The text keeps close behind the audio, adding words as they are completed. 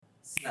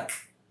Snap.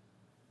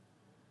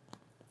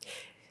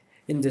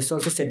 In this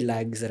also said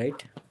lags,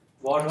 right?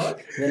 What?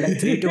 We're like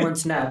 3 to 1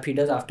 snap, he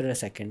does after a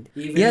second.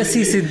 Yeah,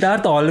 see,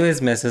 Siddharth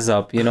always messes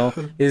up, you know.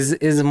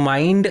 His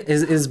mind,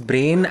 his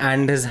brain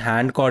and his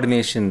hand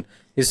coordination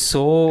is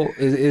so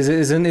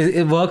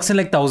it works in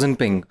like 1000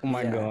 ping. Oh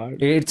my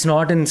god. It's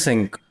not in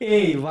sync.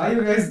 Hey, why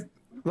you guys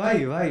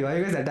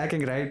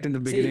attacking right in the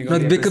beginning? No,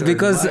 of the episode?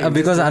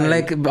 because Why?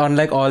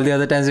 unlike all the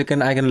other times, I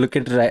can look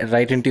it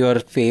right into your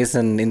face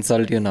and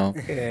insult you now.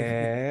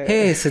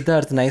 Hey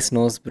Siddharth, nice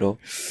nose, bro.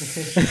 Bro,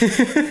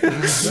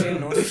 your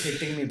nose is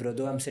hitting me, bro.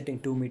 Though I'm sitting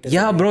 2 meters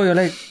Yeah, away. bro, you're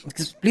like,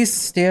 please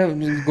stay,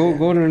 go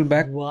a little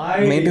back. Why?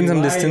 Maintain some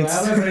Why? distance.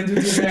 Why am I friends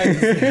with you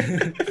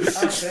guys?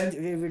 Our friends,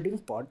 we're doing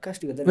podcast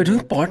together. We're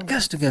doing We're not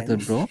podcast together,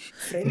 bro.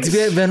 Friends.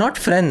 We're not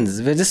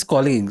friends. We're just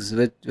colleagues.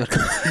 We're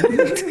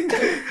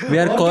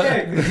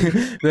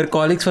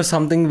colleagues for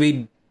something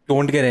we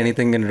don't get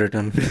anything in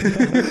return.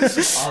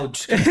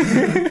 Ouch.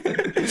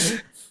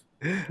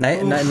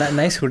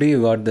 Nice hoodie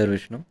you got there,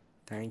 Vishnu.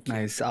 Thank you.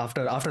 Nice.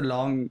 After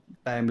long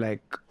time,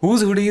 like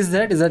Whose hoodie is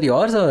that? Is that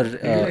yours or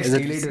like is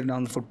steal it? it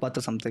on the footpath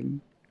or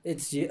something.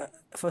 It's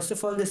first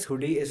of all, this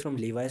hoodie is from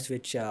Levi's,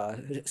 which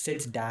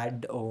Sid's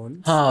dad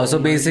owns. So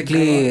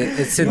basically,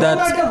 it's No Siddharth.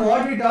 matter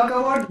what we talk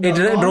about, It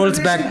the rolls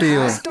back to you.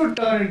 has to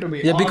turn into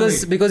me. Yeah,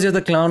 because you're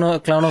the clown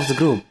of the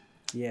group.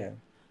 Yeah.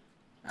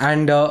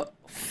 And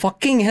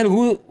fucking hell,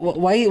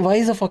 why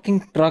is a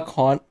fucking truck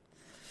horn?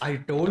 I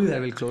told you that I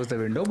will close the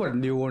window, but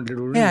you won't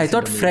do it. Yeah, I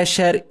thought fresh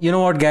air. You know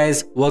what,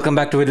 guys? Welcome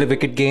back to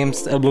Wicked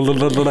Games. Blah, blah,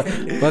 blah, blah, blah.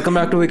 Welcome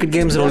back to Wicked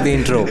Games. Roll the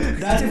intro.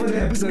 That's it for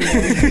the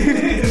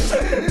episode.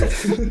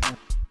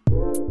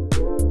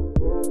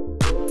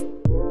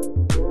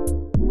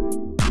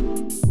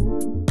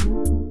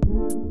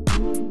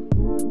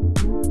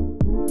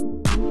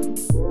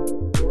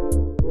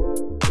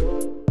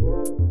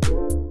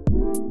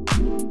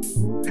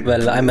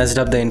 Well, I messed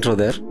up the intro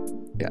there.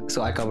 Yeah,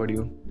 so I covered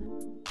you.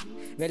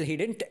 Well, he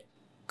didn't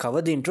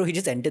cover the intro. He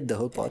just ended the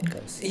whole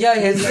podcast. Yeah,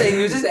 he's saying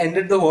you just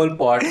ended the whole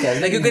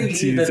podcast. Like you can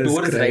leave, the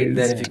door is right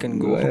there if you can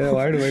go.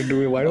 Why do I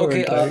do it? Why do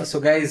Okay, I try? so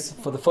guys,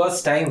 for the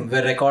first time,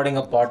 we're recording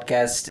a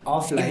podcast.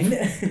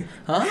 Offline.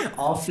 Huh?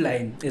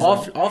 Offline. Is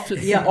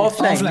Offline.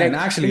 Offline, like,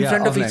 actually, in yeah,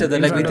 front of offline. each other.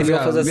 In Like we front three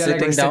of- of us are we are like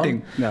sitting down.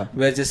 sitting, yeah.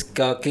 We're just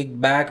kicked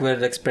back. We're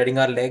like spreading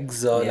our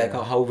legs, like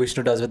how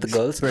Vishnu does with the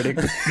girls. Bro,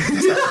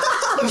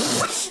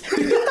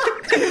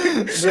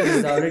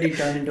 it's already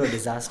turned into a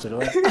disaster.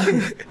 Right?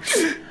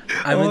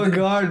 I mean, Oh,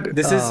 God.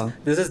 This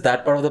is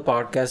that part of the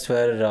podcast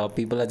where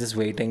people are just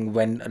waiting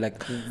when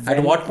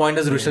at what point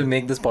does Rushal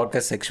make this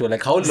podcast sexual?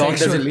 Like how long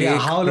does it Sexual, take? yeah,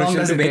 how long Rushal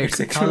does to it make take?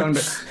 sexual? How long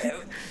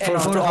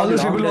for all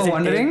those people who are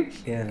wondering,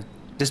 Yeah.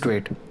 just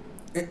wait.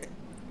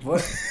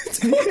 What?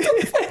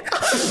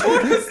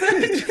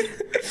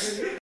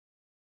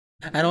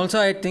 And also,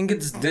 I think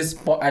it's this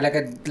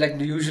like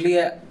usually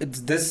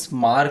it's this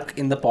mark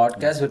in the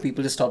podcast where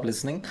people just stop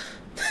listening.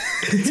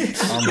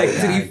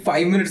 Like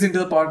 5 minutes into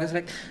the podcast,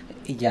 like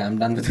yeah, I'm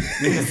done with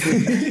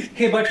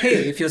it. Hey,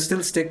 if you're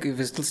still stuck, if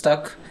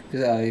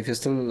you're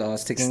still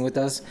sticking with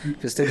us,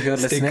 if you're still here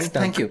listening,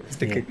 thank you.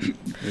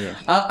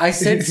 I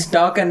said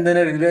stuck, and then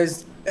I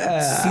realized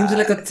seems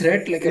like a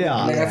threat, like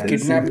I've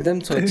kidnapped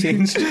them, so I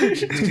changed.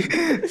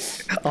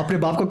 अपने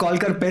बाप को call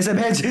कर पैसे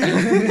भेज.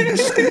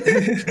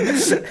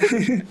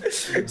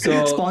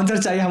 So sponsor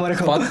चाहिए हमारे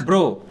को.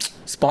 bro,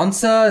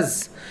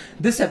 sponsors.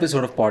 This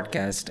episode of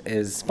podcast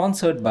is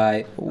sponsored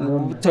by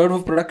Third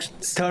Wave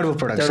Productions. Third Wave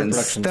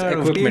Productions. Third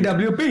Wave Equipment.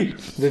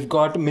 TWP. We've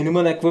got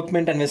minimal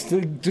equipment and we're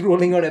still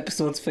rolling out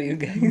episodes for you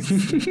guys.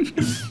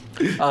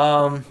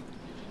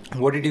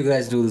 What did you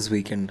guys do this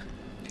weekend?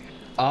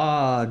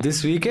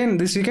 This weekend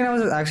I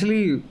was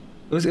actually it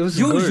was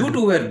You good.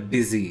 two were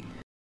busy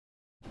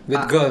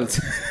with girls.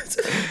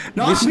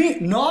 Not me.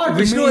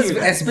 Vishnu me. was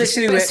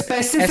especially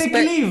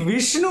specifically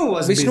Vishnu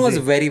was Vishnu was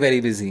busy. very,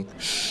 very busy.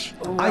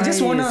 I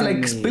just wanna Why is it like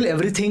me? spill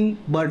everything,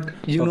 but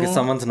you Okay, know.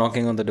 someone's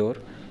knocking on the door.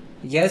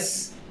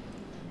 Yes.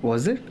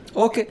 Was it?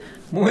 Okay.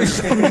 Moving.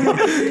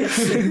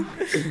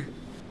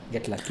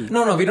 Get lucky.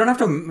 No, we don't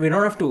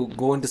have to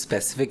go into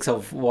specifics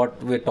of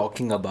what we're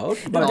talking about.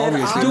 But there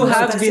obviously, are you no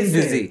have been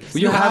specifics. busy.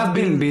 You have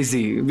been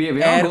busy. We're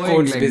air not going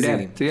quotes like busy.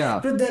 depth. Yeah.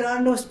 But there are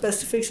no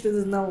specifics to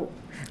this now.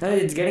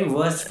 It's getting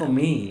worse for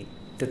me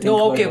to think No,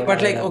 about okay, what but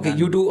I like, have okay, done.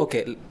 you do,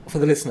 okay, for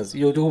the listeners,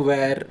 you two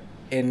were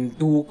in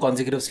 2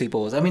 consecutive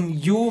sleepovers. I mean,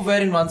 you were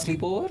in 1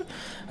 sleepover,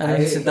 and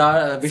then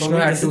Siddharth, Vishnu me,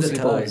 had this 2 is the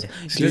sleepovers. third.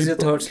 This is your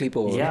 3rd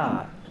sleepover.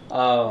 Yeah.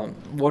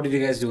 What did you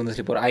guys do in the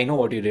sleepover? I know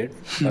what you did,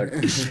 but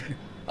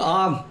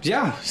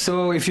Yeah.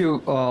 So if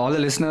you all the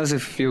listeners,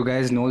 if you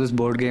guys know this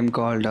board game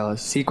called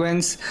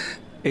Sequence,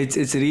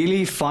 it's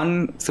really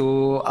fun.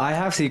 So I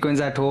have Sequence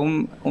at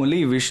home.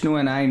 Only Vishnu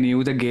and I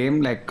knew the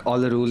game, like all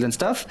the rules and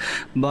stuff.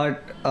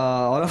 But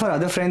all of our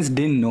other friends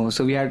didn't know.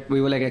 So we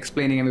were like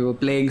explaining and we were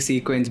playing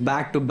Sequence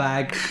back to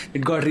back.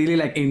 It got really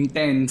like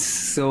intense.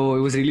 So it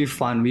was really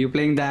fun. We were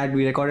playing that.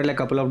 We recorded like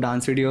a couple of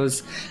dance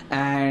videos,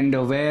 and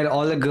where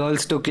all the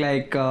girls took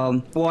like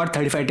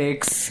 35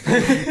 takes.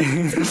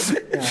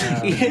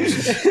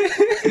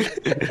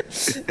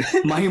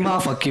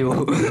 Mahima, fuck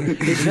you.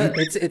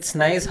 It's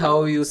nice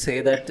how you say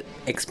that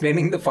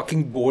explaining the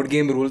fucking board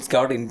game rules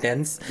got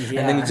intense, and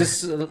then you Yeah.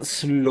 just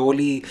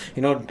slowly,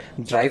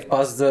 drive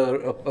past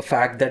the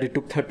fact that it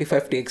took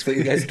 35 takes for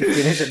you guys to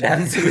finish a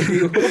dance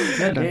video.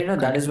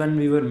 That is when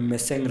we were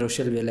missing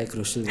Rochelle. We were like,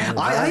 Rochelle,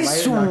 I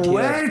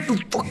swear to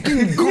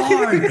fucking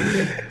God.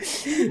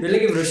 We're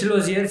like, if Rochelle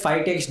was here,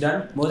 5 takes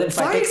done. More than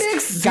 5 5 takes,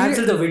 takes,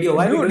 cancel the video.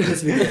 Why are we Dude. doing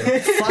this video?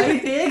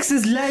 5 takes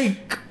is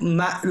like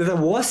the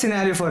worst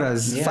scenario for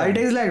us. Yeah. 5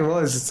 days is like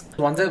worst.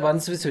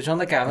 Once we switch on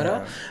the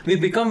camera, we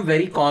become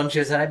very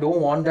conscious, and I don't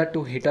want that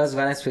to hit us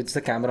when I switch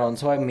the camera on.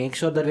 So I make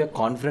sure that we are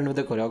confident with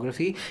the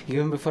choreography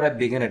even before I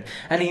begin it.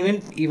 And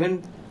even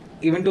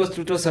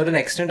to a certain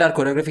extent, our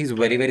choreography is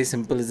very, very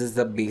simple. This is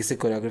the basic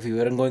choreography. We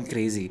aren't going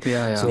crazy.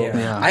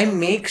 Yeah. I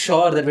make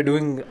sure that we're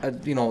doing,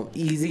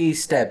 easy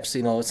steps.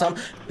 Some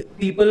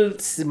people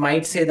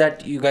might say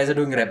that you guys are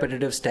doing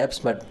repetitive steps,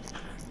 but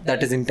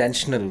that is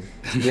intentional.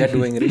 We are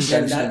doing it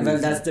intentionally. Well,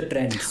 that's the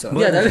trend. So.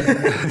 Yeah,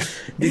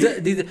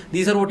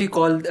 these are what you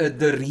call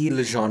the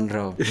real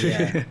genre.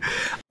 Yeah.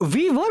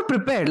 We were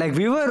prepared. Like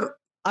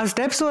our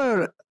steps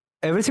were,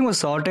 everything was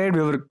sorted.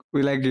 We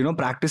were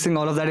practicing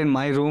all of that in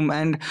my room,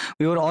 and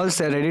we were all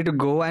ready to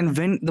go. And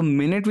when the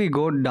minute we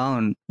go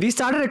down, we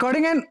started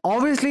recording, and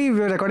obviously we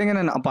were recording in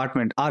an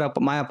apartment,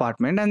 my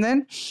apartment, and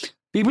then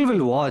people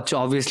will watch,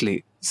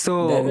 obviously.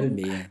 So There will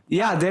be.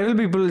 Yeah, there will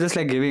be people just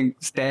like giving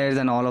stares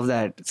and all of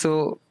that.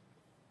 So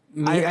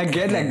I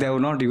get like they were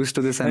not used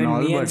to this and all,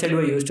 me and but Sid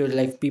were used to it,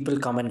 like people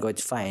come and go,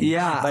 it's fine.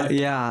 yeah, But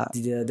yeah.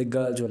 the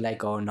girls were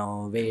like, oh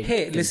no, wait.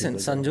 Hey, till listen,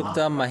 people go,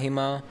 Sanjukta,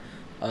 Mahima,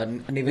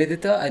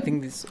 Nivedita, I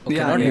think this. Okay,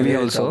 Yeah, not Nivi Nivedita,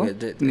 also. okay,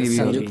 Nivi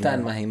Sanjukta also.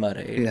 and Mahima,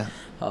 right? Yeah.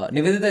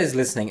 Nivedita is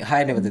listening.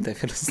 Hi, Nivedita,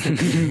 if you're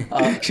listening.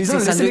 She's see,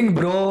 not listening, Sanjuk-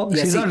 bro.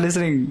 Yeah, She's see, not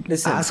listening.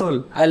 Listen,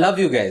 Asshole. I love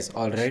you guys,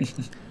 all right?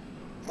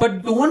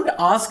 But don't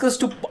ask us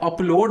to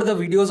upload the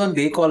videos on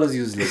They Call Us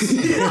Useless.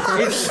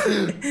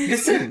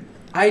 Listen,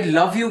 I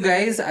love you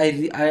guys. I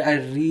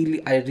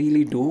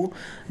really do.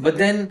 But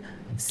then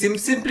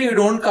simply you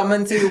don't come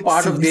and say you're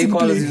part of They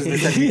Call Us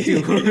Useless. I hate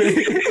you.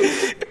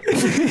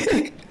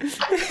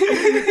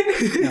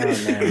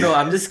 No,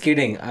 I'm just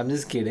kidding.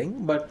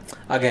 But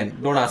again,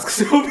 don't ask us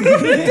to.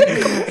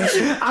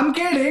 I'm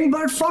kidding,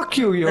 but fuck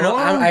you, yo. No,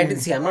 I'm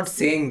not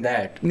saying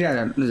that.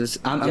 Yeah,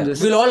 I'm Yeah.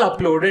 just. We'll all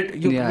upload it.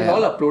 We'll Yeah.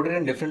 all upload it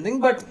in different thing.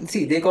 But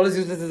see, They Call Us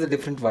Useless is a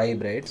different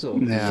vibe, right? So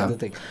that's Yeah. the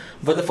thing.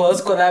 But the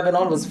first collab and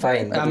all was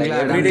fine. But I'm like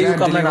glad- every I'm day you glad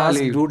come and ask,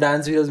 Dilawali- do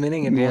dance videos,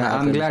 meaning it won't Yeah,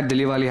 happen. I'm glad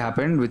Dilawali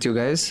happened with you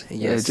guys.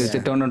 Yes.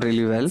 It turned out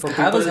really well.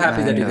 I was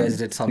happy that you And, guys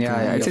did something.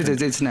 Yeah,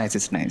 really it's nice.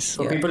 It's nice.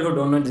 For people who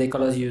don't know, they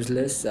call us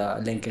useless.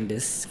 Link in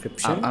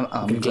description. You I'm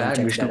can go and glad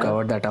check Vishnu that out.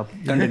 covered that up.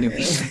 Continue.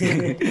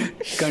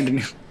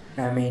 Continue.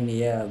 I mean,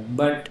 yeah,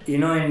 but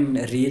in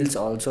Reels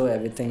also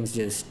everything's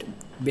just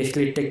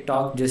basically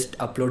TikTok just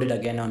uploaded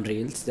again on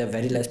Reels. There are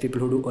very less people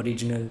who do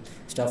original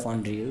stuff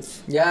on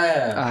Reels.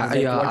 Yeah.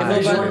 Like, Yeah, whatever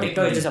you do on actually.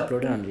 TikTok is just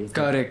uploaded on Reels.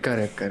 Correct.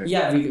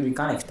 Yeah, we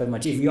can't expect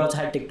much. If we also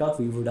had TikTok,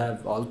 we would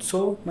have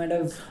also might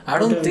have. I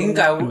don't think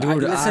I would.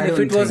 Dude, Listen, I if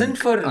don't it wasn't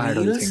think- for I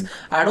don't Reels, think.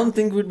 I don't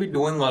think we'd be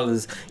doing all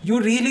this.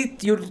 You two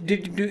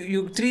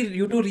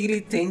really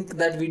think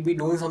that we'd be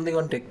doing something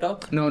on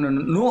TikTok?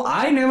 No,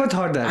 I never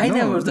thought that. I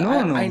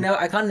No.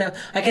 I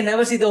can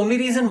never see the only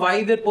reason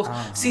why we're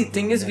see,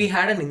 thing is we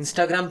had an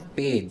Instagram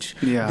page.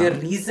 Yeah. The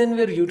reason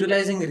we're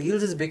utilizing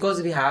Reels is because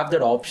we have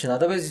that option.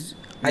 Otherwise,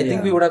 I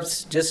think Yeah. we would have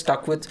just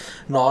stuck with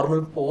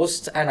normal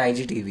posts and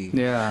IGTV.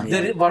 Yeah.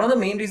 One of the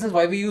main reasons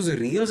why we use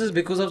Reels is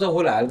because of the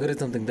whole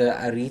algorithm thing, the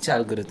reach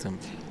algorithm.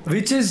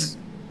 Which is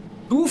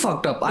too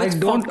fucked up. It's I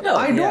don't fucked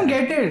up, don't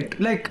yeah. get it.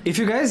 Like, if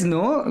you guys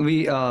know,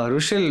 we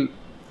Rushil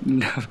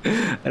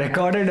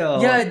recorded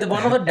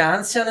One of the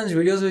dance challenge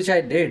videos which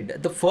I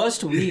did, the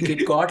first week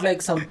it got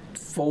like some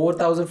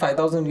 4,000,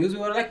 5,000 views. We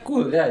were like,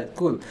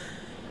 cool.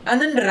 And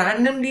then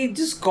randomly it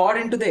just got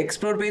into the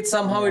explore page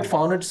somehow. It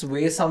found its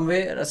way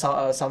somewhere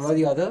or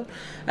the other,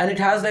 and it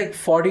has like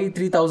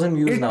 43,000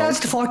 views it now.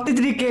 touched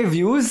 43k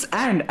views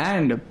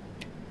and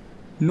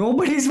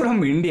nobody's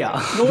from India.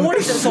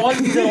 Nobody's.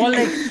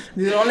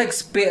 These are all like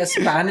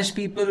Spanish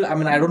people. I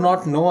mean, I do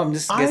not know. I'm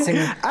just guessing.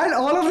 And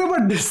all of them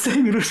are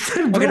dissing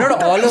Rushil. Okay,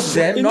 not all of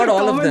them. In Not the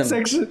all of comment them.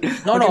 section.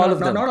 Not all of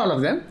them. Not all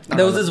of them.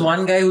 There was this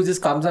one guy who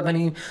just comes up and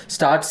he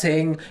starts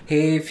saying,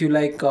 "Hey, if you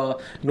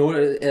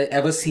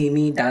ever see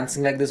me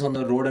dancing like this on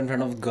the road in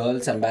front of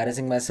girls,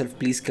 embarrassing myself,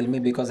 please kill me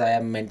because I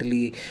am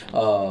mentally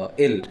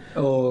ill."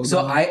 Oh, so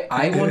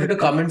I wanted to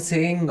comment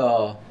saying,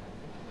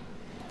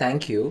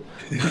 "Thank you."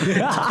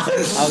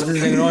 I was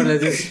just like,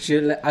 let's just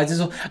chill.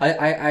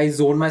 I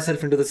zoned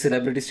myself into the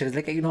celebrity status.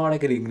 Like, I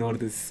can ignore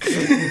this.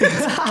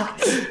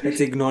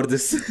 Let's ignore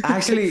this.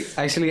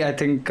 Actually, I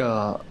think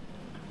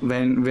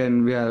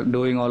when we are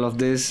doing all of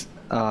this,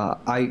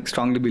 I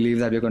strongly believe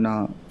that we're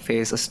gonna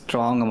face a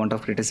strong amount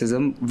of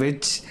criticism,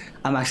 which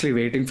I'm actually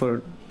waiting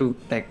to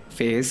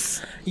face.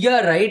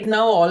 Yeah, right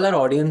now all our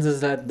audience is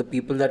that the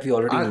people that we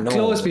already Our know.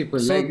 close people,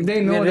 like, they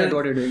know that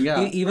what you're doing,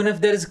 yeah. Even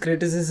if there is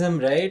criticism,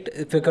 right?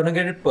 If we're gonna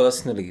get it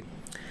personally,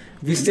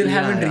 we still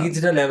haven't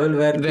reached a level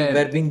where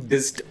we're being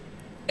dissed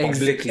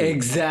publicly.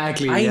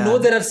 Exactly. I know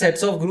there are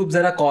sets of groups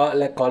that are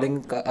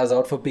calling us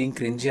out for being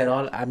cringy and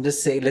all. I'm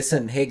just saying,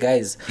 listen, hey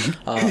guys,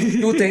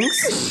 two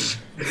things.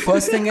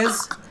 First thing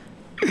is,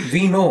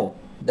 we know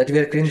that we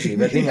are cringy,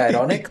 we're being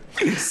ironic.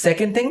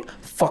 Second thing,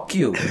 fuck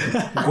you.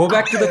 Go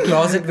back to the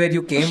closet where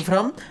you came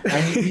from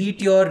and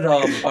eat your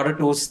butter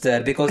toast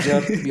there, because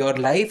your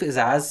life is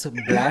as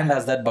bland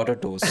as that butter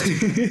toast.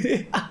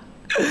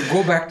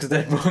 Go back to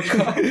that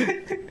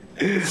book.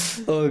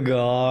 Oh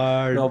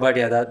God. No, but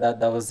yeah,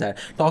 that was that.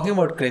 Talking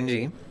about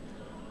cringy,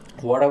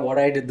 what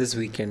I did this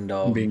weekend.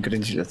 Being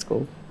cringy, let's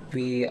go.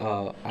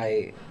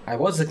 I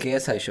watched the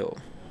KSI show.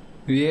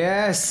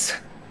 Yes.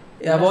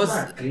 Yeah, I was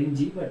not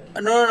cringy,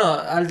 but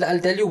no. I'll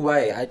tell you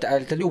why.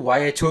 I'll tell you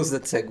why I chose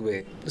that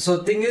segue.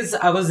 So thing is,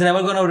 I was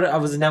never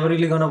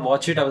really gonna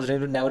watch it. I was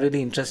never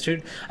really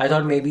interested. I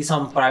thought maybe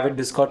some private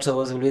Discord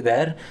servers will be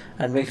there,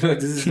 and maybe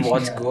this is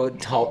watch, go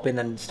hop in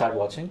and start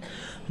watching.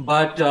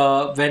 But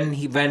when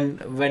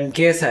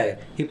KSI,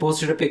 he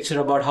posted a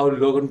picture about how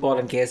Logan Paul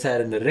and KSI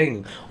are in the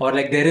ring, or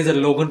like there is a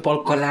Logan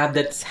Paul collab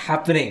that's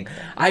happening,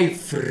 I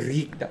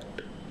freaked out.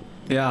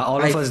 Yeah,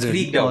 all of us did.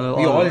 Freaked out.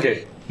 We all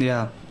did.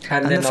 Yeah.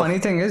 And And then the funny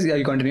thing is, yeah,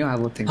 you continue. I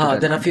have a thing. to tell.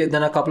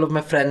 Then a couple of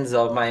my friends,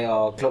 my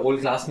old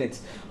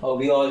classmates,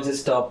 we all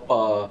just we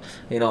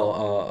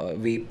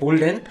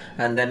pulled in,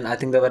 and then I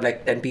think there were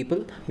like 10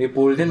 people. We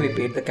pulled in, we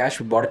paid the cash,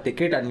 we bought a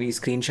ticket, and we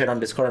screenshot on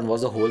Discord and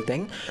watched the whole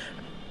thing.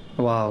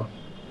 Wow.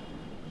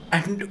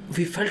 And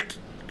we felt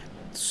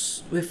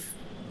we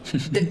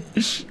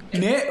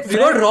We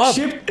got robbed.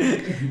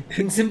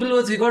 In simple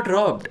words, we got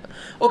robbed.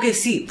 Okay,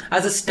 see,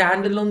 as a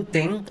standalone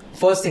thing,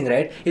 first thing,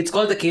 right? It's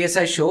called the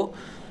KSI show,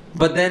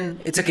 but then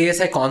it's a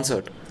KSI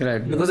concert,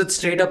 Right. Because it's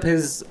straight up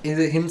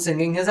him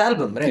singing his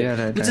album, right?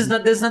 Yeah, right, Which right. is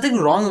not, there's nothing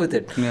wrong with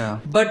it. Yeah.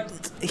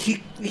 But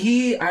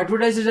he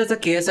advertised it as a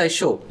KSI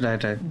show.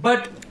 Right.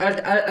 But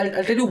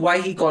I'll tell you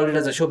why he called it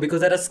as a show,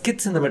 because there are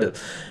skits in the middle.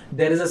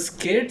 There is a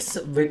skits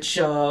which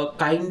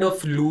kind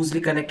of loosely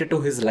connected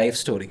to his life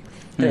story.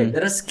 Right.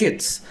 There are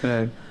skits.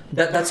 Right.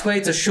 That's why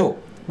it's a show,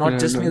 not Yeah,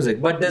 just no.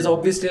 music. But there's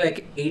obviously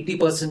like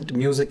 80%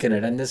 music in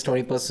it, and there's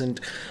 20%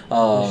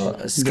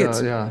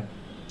 skits. Yeah.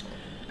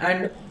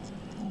 And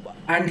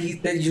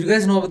you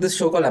guys know about this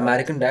show called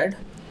American Dad?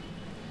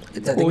 I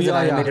think it's an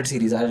animated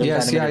series.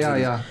 Yes,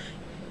 yeah.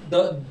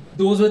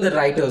 Those were the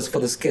writers for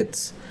the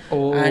skits.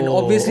 Oh. And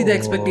obviously the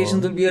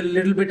expectations will be a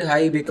little bit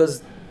high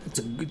because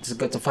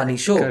it's a funny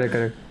show.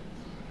 Correct.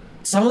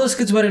 Some of the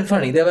skits weren't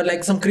funny. There were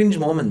like some cringe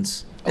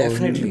moments.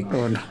 Definitely.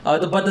 Oh, no.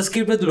 But the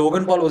skit with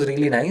Logan Paul was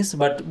really nice.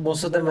 But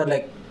most of them were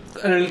like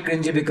a little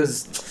cringy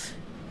because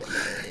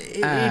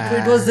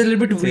it was a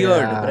little bit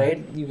weird,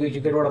 right? You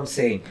get what I'm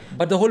saying.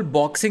 But the whole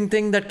boxing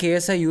thing that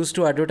KSI used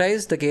to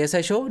advertise, the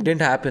KSI show,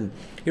 didn't happen.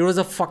 It was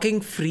a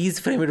fucking freeze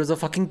frame. It was a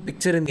fucking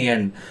picture in the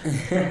end.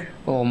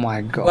 Oh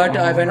my God. But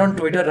I went on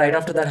Twitter right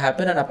after that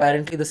happened, and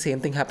apparently the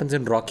same thing happens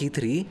in Rocky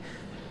 3.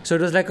 So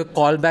it was like a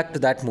callback to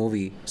that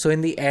movie. So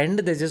in the end,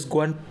 they just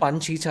go and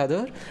punch each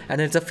other,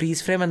 and it's a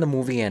freeze frame, and the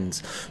movie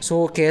ends.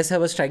 So KSI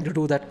was trying to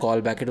do that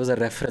callback. It was a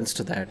reference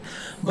to that.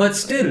 But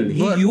still,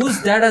 he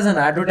used that as an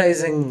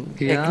advertising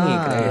technique.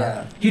 Right?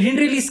 Yeah. He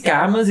didn't really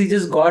scam us. He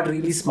just got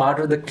really smart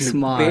with the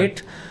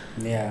clickbait.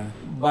 yeah.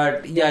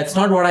 But yeah, it's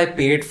not what I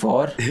paid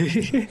for.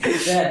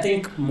 Yeah, I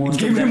think most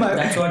Give of me them, my-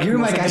 that's what give me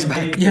my most of cash them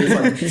back.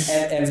 did before.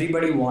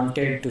 Everybody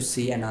wanted to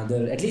see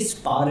another, at least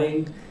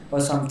sparring or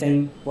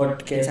something,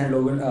 what Case and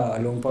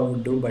Logan Paul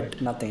would do,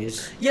 but nothing.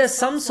 Yeah,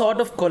 some sort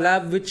of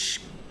collab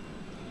which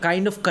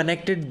kind of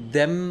connected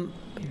them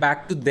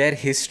back to their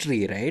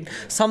history, right?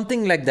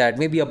 Something like that.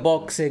 Maybe a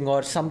boxing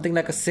or something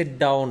like a sit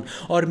down,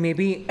 or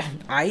maybe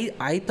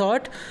I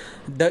thought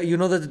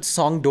the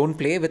song "Don't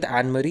Play" with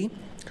Anne-Marie.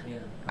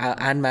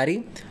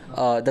 Anne-Marie.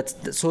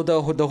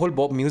 The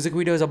whole music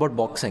video is about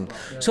boxing.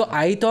 So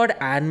I thought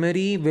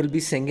Anne-Marie will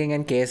be singing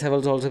and KSI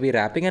will also be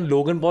rapping, and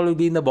Logan Paul will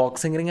be in the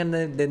boxing ring, and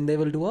then they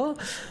will do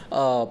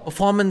a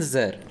performance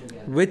there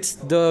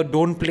with the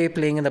 "Don't Play"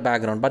 playing in the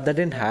background. But that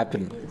didn't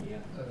happen.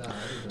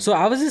 So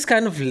I was just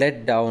kind of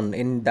let down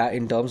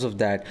in terms of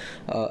that.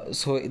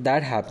 So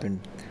that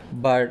happened,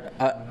 but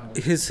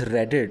his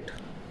Reddit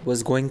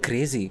was going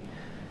crazy.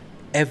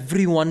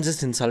 Everyone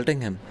just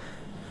insulting him.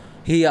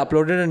 He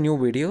uploaded a new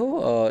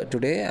video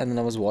today, and then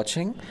I was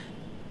watching.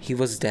 He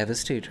was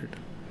devastated.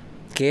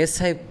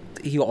 KSI,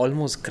 he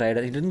almost cried.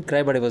 He didn't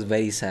cry, but he was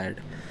very sad.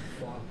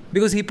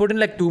 Because he put in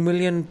like $2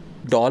 million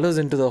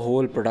into the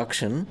whole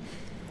production,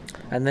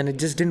 and then it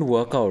just didn't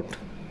work out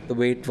the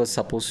way it was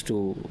supposed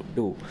to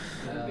do.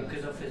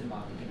 Because of his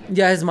marketing.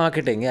 Yeah, his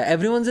marketing. Yeah,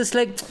 everyone's just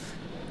like,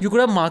 you could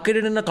have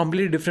marketed in a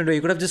completely different way. You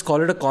could have just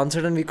called it a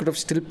concert and we could have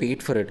still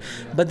paid for it.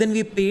 But then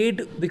we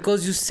paid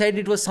because you said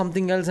it was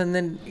something else, and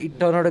then it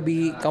turned out to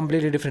be a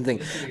completely different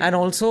thing. And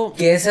also,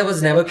 KSI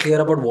was never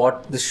clear about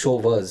what the show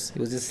was. He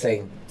was just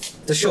saying,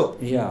 the show.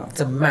 Yeah. It's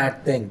a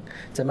mad thing.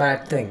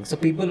 So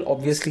people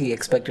obviously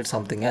expected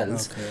something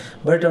else, Okay.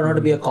 but it turned out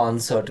to be a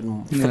concert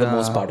for the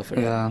most part of it.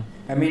 Yeah.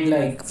 I mean,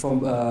 like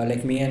from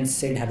like me and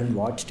Sid hadn't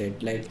watched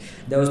it. Like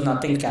there was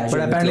nothing casual.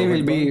 But with apparently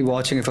Logan we'll be Paul.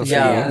 watching it for free.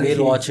 Yeah, Yeah.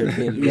 we'll watch it.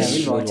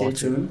 We'll watch it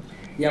soon.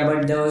 Yeah,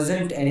 but there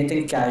wasn't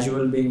anything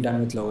casual being done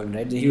with Logan,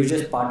 right? He was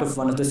just part of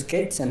one of the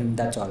skits, and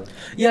that's all.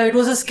 Yeah, it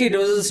was a skit. It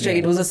was a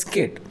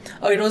skit.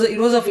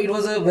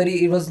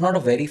 It was not a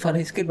very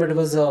funny skit, but it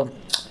was a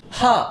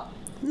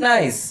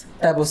nice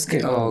type of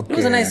skit. It was a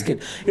Okay. nice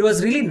skit. It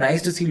was really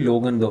nice to see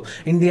Logan though.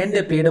 In the end,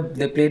 they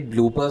played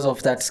bloopers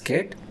of that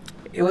skit.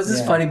 It was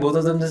just Yeah. funny, both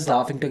of them just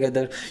laughing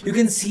together. You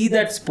can see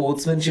that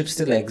sportsmanship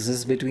still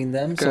exists between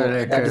them, so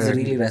Correct, that is correct.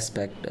 really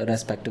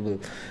respectable.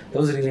 That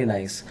was really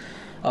nice.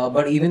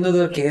 But even though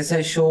the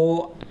KSI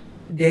show,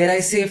 dare I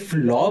say,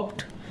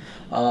 flopped,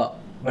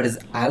 but his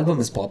album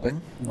is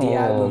popping. The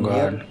album,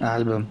 God.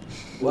 Album.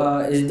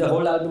 Is the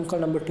whole album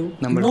called Number 2?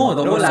 Number No, two.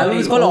 the No, whole album sorry.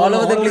 is called All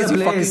Over the All Over Place. the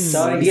You fucking Place.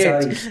 Sorry,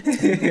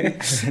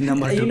 idiot.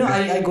 Number 2. You know,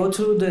 I go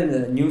through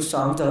the new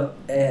songs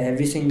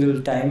every single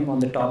time on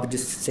the top. It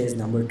just says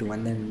Number 2,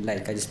 and then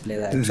like I just play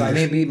that. So I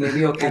Maybe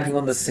you're clicking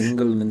on the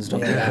single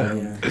instead of the yeah,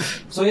 album. yeah.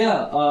 So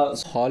yeah,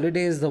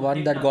 Holiday is the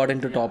one that got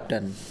into top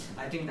 10.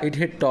 It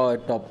hit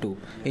top 2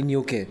 in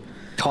UK.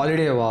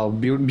 Holiday, wow.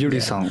 Beauty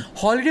song.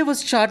 Holiday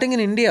was charting in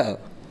India.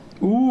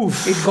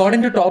 Oof. It got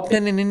into top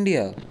 10 in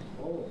India.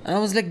 And I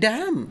was like,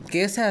 damn,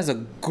 KSI has a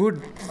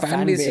good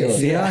fan base here.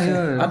 base,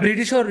 Yeah. I'm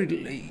pretty sure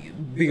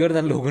bigger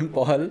than Logan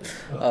Paul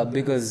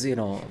because,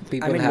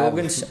 people I mean, have...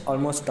 Logan's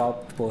almost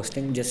stopped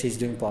posting. Just he's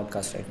doing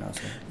podcast right now.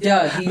 So.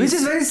 Yeah, Which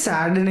is very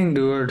saddening,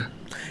 dude.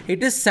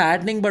 it is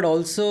saddening, but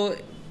also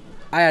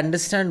I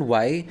understand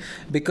why,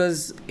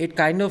 because it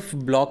kind of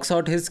blocks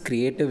out his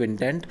creative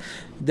intent.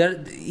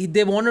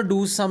 They want to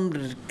do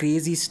some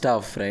crazy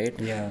stuff, right?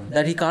 Yeah.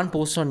 That he can't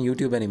post on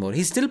YouTube anymore.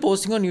 He's still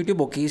posting on YouTube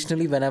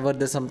occasionally whenever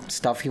there's some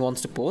stuff he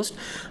wants to post,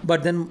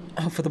 but then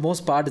for the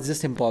most part it's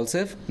just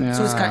impulsive.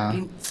 So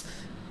it's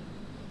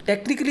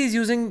technically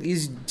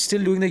he's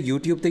still doing the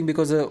YouTube thing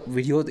because the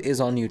video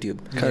is on YouTube.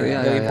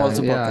 The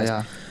Impulsive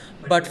podcast.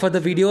 But for the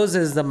videos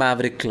is the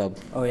Maverick Club.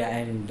 Oh yeah,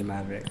 and the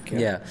Maverick.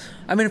 Yeah.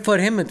 I mean, for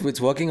him, it's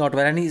working out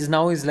well. And he's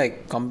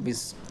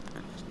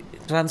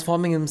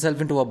transforming himself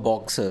into a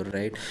boxer,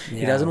 right? He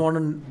Yeah. doesn't want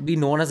to be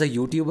known as a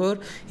YouTuber.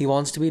 He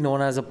wants to be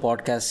known as a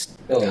podcaster.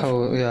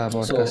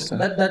 Podcaster. So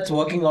that's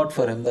working out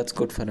for him. That's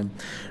good for him.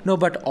 No,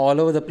 but All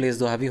Over the Place,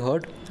 though. Have you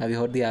heard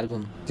the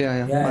album? Yeah,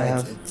 I Yeah,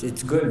 have.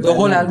 it's good. The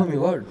whole album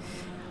you heard?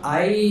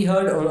 I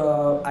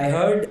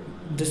heard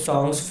the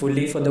songs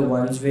fully for the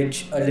ones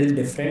which are a little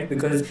different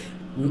because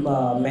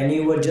many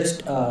were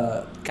just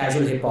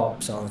casual hip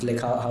hop songs, like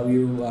how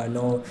you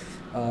know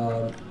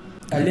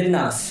Lil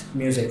Nas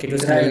music. It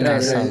was Right, Lil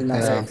Nas, right, Lil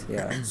Nas yeah. X,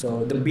 yeah.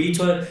 So the beats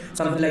were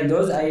something like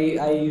those.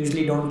 I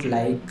usually don't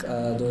like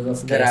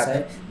those of The rap.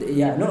 KSI.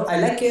 Yeah, no, I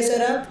like KSI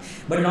rap,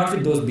 but not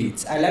with those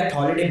beats. I liked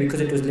Holiday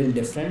because it was a little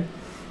different.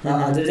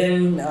 Other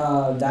than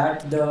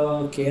that, the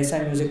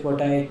KSI music,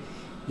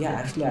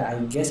 actually, I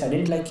guess I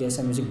didn't like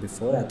KSI music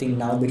before. I think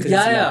now because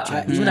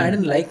Even I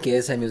didn't like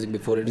KSI music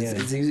before.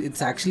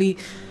 It's actually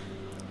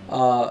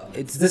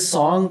it's this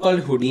song called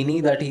Houdini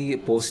that he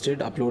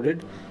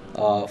uploaded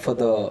for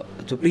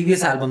the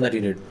previous album that he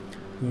did.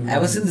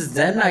 Ever since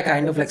then, I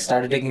kind of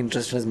started taking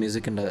interest in his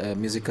music and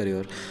music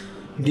career.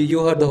 Did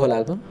you heard the whole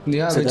album?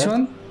 Yeah, So which that-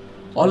 one?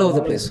 All Over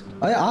the Place.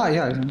 Yeah. I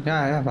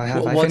have. I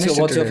What's finished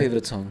your it today.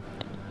 favorite song?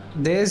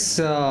 There's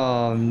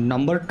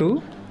number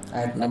 2.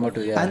 Number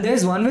 2, yeah. And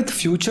there's one with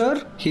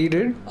Future he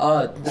did.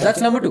 That's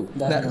number 2.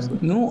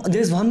 No,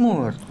 there's one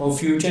more.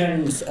 Future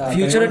and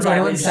Future and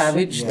 21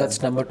 Savage, Yeah.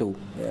 that's number 2.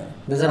 Yeah.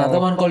 There's another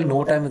one called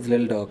No Time with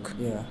Lil Durk.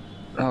 Yeah.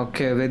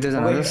 Okay, wait, there's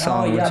another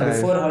song yeah. which I...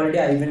 Before Holiday,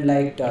 I even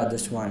liked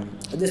this one.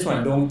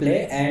 Don't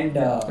Play and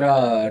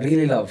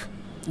Really Love.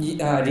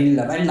 Really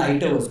Love and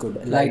Lighter was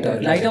good.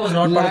 Lighter was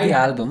not part of the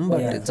album, but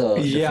Yeah. it's a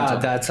different Yeah,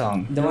 song. that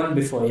song. The one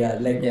before,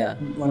 Yeah.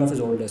 one of his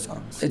older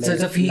songs. It's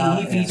Like,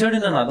 he featured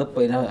in another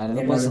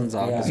person's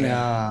art. Yeah.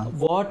 Yeah.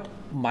 What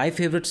my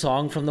favorite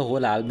song from the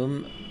whole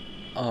album?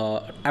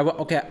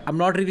 I'm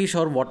not really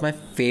sure what my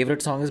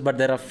favorite song is, but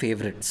there are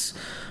favorites.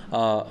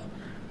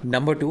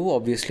 Number 2,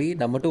 obviously.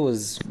 Number 2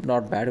 was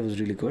not bad. It was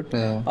really good.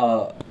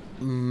 Yeah.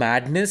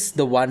 Madness,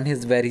 the one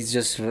where he's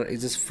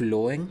just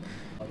flowing.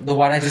 The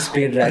one I just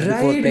played right before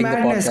playing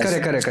Madness. the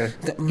podcast.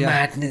 Correct. The Yeah.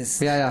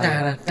 Madness.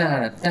 Yeah.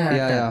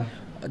 Yeah.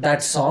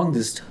 That song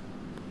just...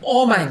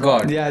 Oh my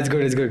god. Yeah, it's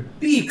good.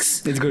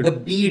 Peaks. It's good. The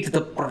beat,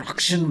 the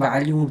production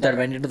value that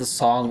went into the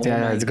song. Yeah, oh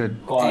my it's good.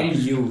 God. And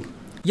You.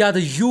 Yeah,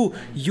 the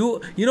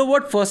you know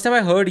what? First time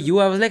I heard You,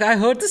 I was like, I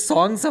heard this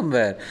song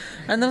somewhere,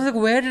 and I was like,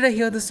 where did I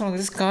hear this song? I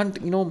just can't,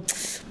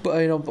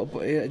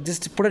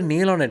 just put a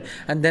nail on it.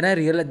 And then I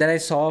realized, then I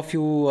saw a few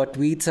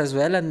tweets as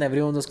well, and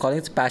everyone was calling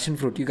it Passion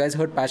Fruit. You guys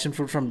heard Passion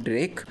Fruit from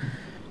Drake?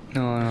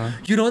 No.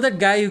 You know that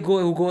guy who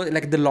go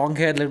like the long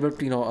hair, little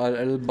bit, a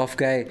little buff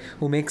guy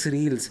who makes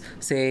reels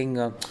saying,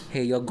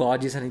 "Hey, you're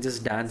gorgeous," and he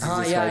just dances.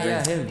 Just yeah, like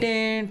yeah,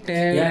 him.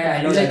 Yeah,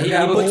 I know Like,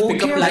 that. He puts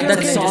pickup lines that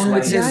and song just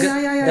which vibes.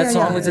 says that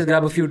song which says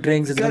grab a few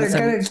drinks. It's Correct,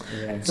 gonna correct.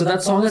 Yeah. So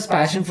that song is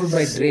Passion Fruit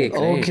by Drake.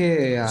 Right?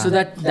 Okay, yeah. So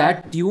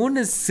that tune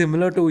is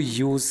similar to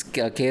U's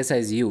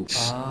KSI's You.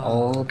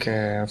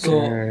 Okay.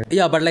 So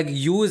yeah, but like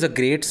You is a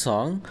great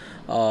song.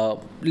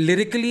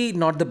 Lyrically,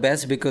 not the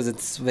best because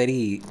it's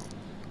very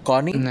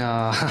corny.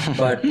 No.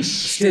 But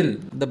still,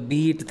 the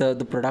beat,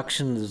 the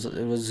production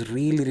was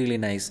really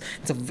nice.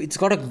 It's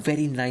got a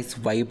very nice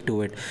vibe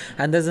to it.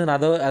 And there's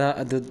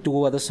the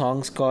two other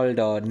songs called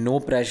No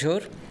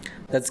Pressure.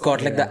 That's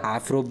got like the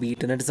Afro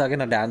beat and it's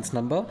again a dance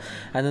number.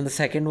 And then the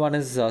second one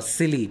is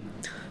Silly.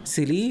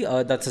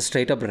 That's a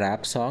straight up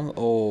rap song.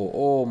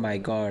 Oh my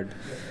god.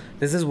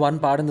 This is one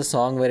part in the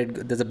song where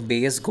there's a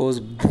bass goes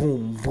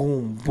boom,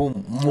 boom,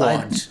 boom,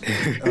 mod.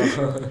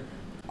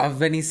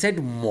 When he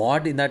said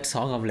mod in that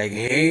song, I'm like,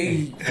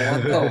 hey,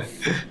 what the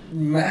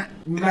man?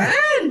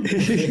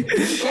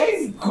 This guy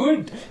is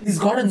good. He's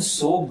gotten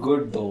so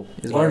good though.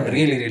 He's gotten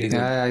really good.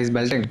 Yeah, he's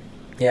belting.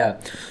 Yeah.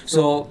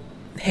 So,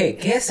 hey,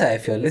 KSI,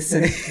 if you're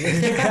listening,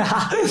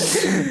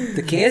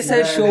 the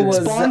KSI show was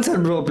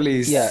Sponsored, bro,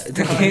 please. Yeah,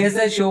 the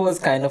KSI show was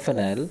kind of an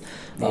L.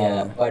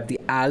 But the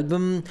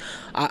album,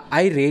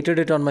 I rated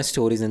it on my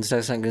stories,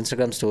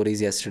 Instagram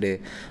stories yesterday.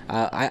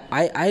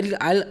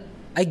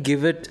 I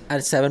give it a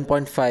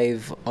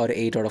 7.5 or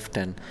 8 out of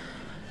 10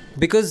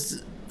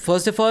 because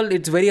first of all,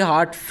 it's very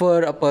hard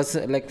for a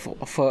person like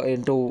for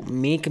to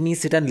make me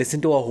sit and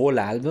listen to a whole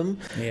album.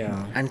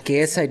 Yeah. And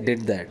KSI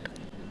did that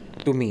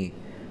to me.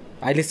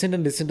 I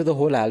listened to the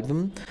whole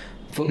album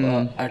for,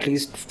 at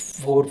least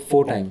four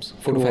times,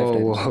 4 to 5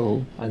 times.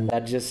 Whoa. And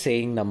that's just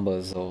saying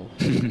numbers. So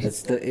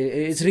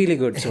it's really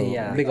good. So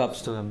Yeah. big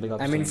ups to him.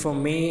 I mean, for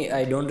me,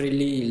 I don't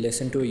really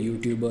listen to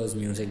YouTubers'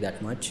 music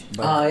that much.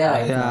 But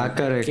Yeah,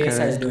 correct.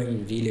 KSI is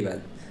doing really well.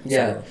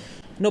 Yeah. So,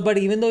 No, but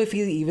even though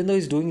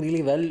he's doing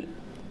really well,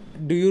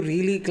 do you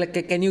really like?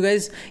 Can you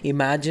guys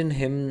imagine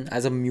him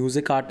as a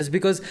music artist?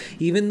 Because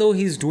even though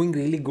he's doing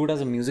really good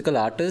as a musical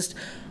artist,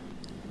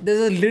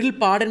 there's a little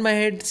part in my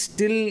head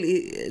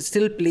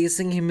still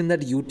placing him in that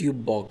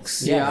YouTube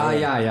box. Yeah.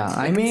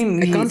 I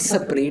mean, I can't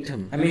separate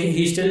him. I mean,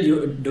 he's still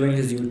doing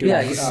his YouTube.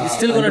 Yeah, he's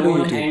still gonna do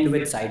Alone YouTube. And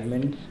with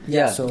Sidemen.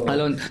 Yeah. So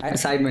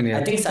Sidemen, yeah.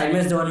 I think Sidemen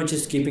is the one which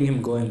is keeping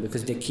him going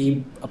because they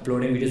keep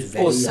uploading videos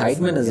very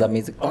Sidemen is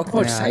amazing. Talk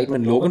about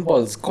Sidemen, Logan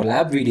Paul's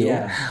collab video.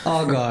 Yeah.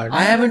 Oh god.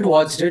 I haven't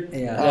watched it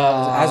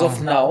Yeah. as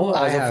of now,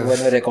 I as have. of when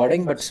we're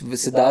recording, but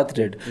Siddharth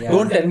did. Yeah.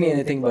 Don't tell me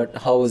anything, but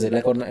how was it?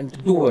 Like in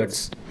 2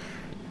 words.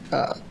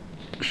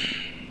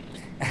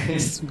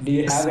 Do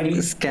you have any?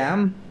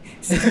 Scam?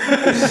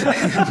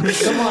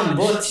 Come on,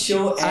 both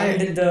show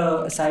and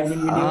the Sidemen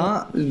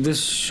video. The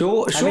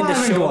show mean, I the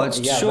haven't show, watched.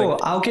 yeah, Show.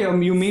 but- Okay,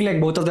 you mean like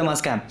both of them are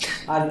scam?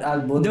 Are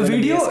both The gonna be a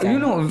video,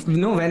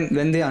 scam?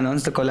 when they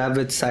announced the collab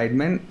with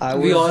Sidemen,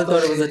 We all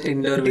thought it was a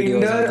Tinder video.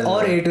 Tinder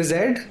or A to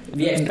Z.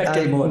 We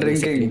expected more,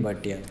 basically,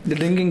 but yeah. The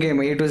drinking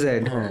game A to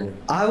Z.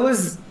 I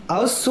was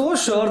so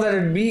sure that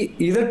it'd be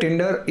either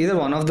Tinder, either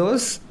one of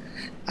those.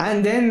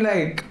 And then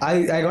like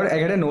I got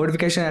a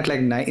notification at like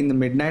in the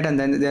midnight, and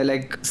then they're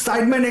like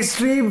Sidemen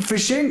Extreme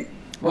Fishing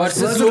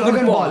versus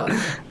Logan Paul.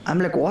 I'm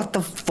like, what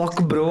the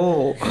fuck,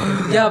 bro?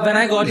 Yeah, when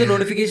I got the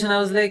notification, I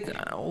was like,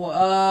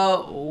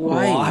 why?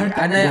 What?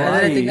 And then I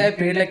Why? think I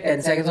played like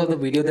 10 seconds of the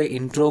video. The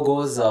intro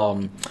goes,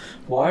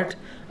 what?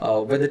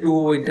 When the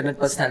two internet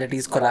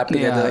personalities collab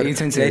together,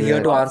 insensitive, they're here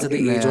yeah. to answer the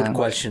Yeah. age-old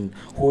question: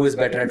 who is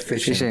better at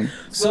fishing? Fishing.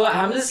 So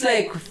I'm just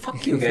like,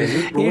 fuck you guys.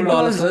 You It told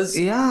all was- of us.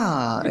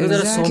 Yeah, Because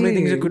there are so many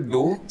things you exactly. could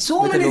do.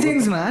 So with the many Logan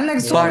things, Paul. man.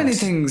 Like so But- many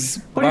things.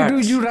 What but- do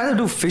you do? You rather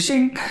do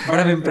fishing? But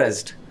I'm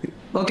impressed.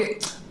 Okay,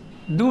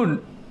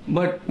 dude.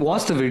 But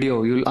watch the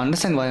video. You'll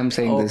understand why I'm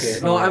saying Okay.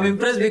 this. No, I'm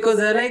impressed because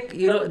they're like,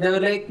 they were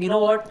like, you know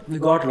what? We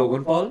got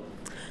Logan Paul,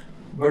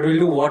 but we'll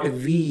do what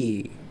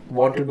we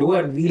want to do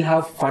and we'll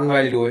have fun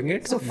while doing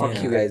it. So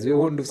fuck you guys. We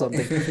won't do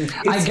something.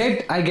 I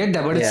get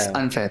that, but it's Yeah.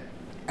 unfair.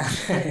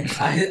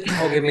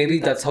 Okay, maybe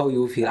that's how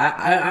you feel.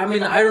 I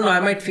mean, I don't know. I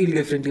might feel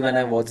differently when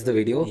I watch the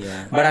video,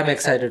 Yeah. but I'm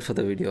excited for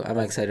the video.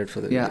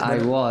 Yeah, I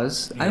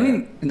was. I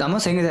mean, I'm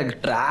not saying it's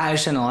like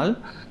trash and all.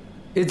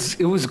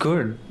 It was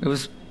good.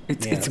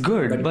 It's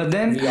good. But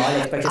then we all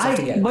expected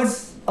something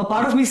else. But a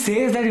part of me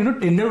says that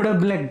Tinder would have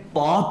been like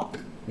popped.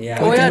 Yeah.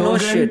 Oh With yeah, no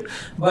Logan. shit.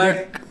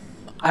 But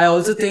I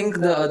also think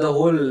the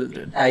whole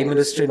time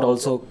restraint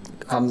also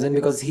comes in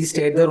because he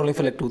stayed there only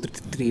for like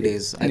 2-3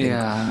 days. I think.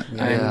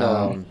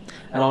 Yeah.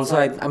 And also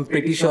I'm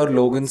pretty sure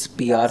Logan's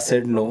PR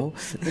said no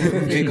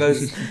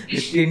because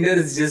Tinder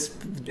is just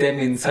them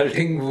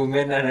insulting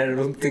women, and I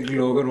don't think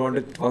Logan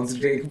wants to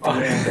take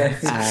part in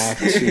that.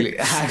 Actually.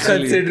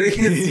 Considering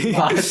his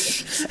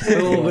past.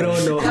 Bro,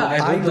 no. Yeah,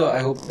 I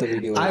hope the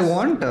video. I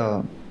want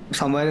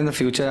somewhere in the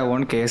future, I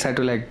want KSI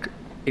to like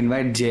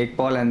invite Jake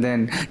Paul, and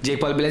then Jake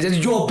Paul be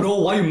like, yo bro,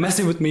 why you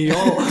messing with me?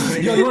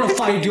 Yo, you wanna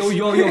fight? Yo,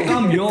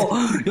 come, yo,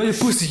 you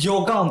pussy,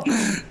 yo, come.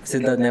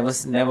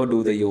 Siddharth never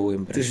do the yo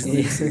impression.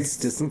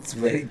 It's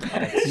very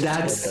bad.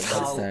 That's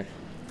how- that.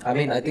 I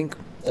mean, I think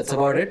that's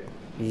about it.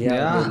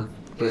 Yeah.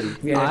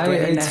 We are at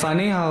 29. It's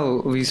funny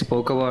how we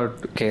spoke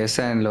about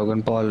KSI and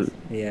Logan Paul,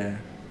 Yeah.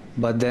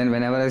 but then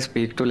whenever I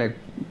speak to like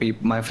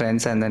my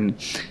friends, and then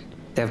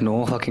they have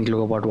no fucking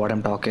clue about what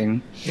I'm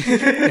talking.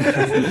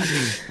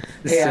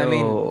 Hey, I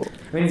mean,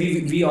 I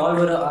mean, we all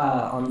were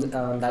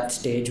on that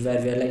stage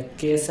where we are like,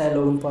 KSI,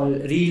 Logan Paul,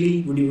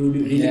 really? Would you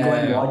really go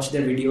and Yeah. watch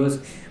their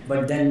videos?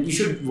 But then you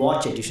should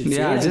watch it. You should see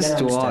Yeah, it and just then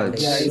understand.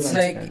 watch. yeah, you it's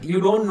understand. like you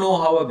don't know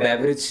how a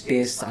beverage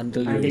tastes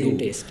until you Until do. you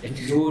taste it.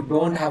 You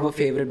don't have a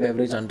favorite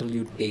beverage until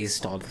you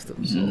taste all of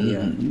them.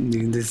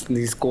 So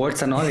These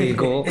quotes and all, he'll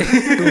go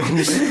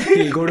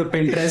to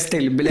Pinterest,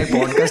 he'll be like,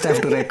 podcast I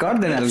have to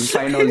record, then I'll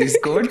find all these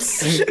quotes.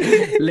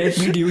 Let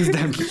me use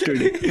them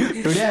today.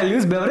 Today I'll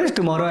use beverage,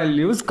 tomorrow I'll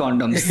use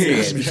condoms.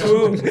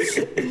 True.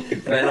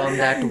 Well, on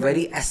that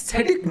very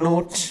aesthetic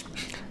note,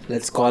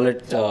 let's call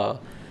it. Call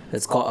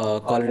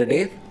it a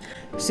day.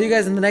 See you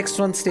guys in the next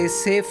one. Stay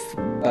safe.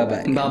 Bye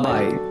bye. Bye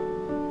bye.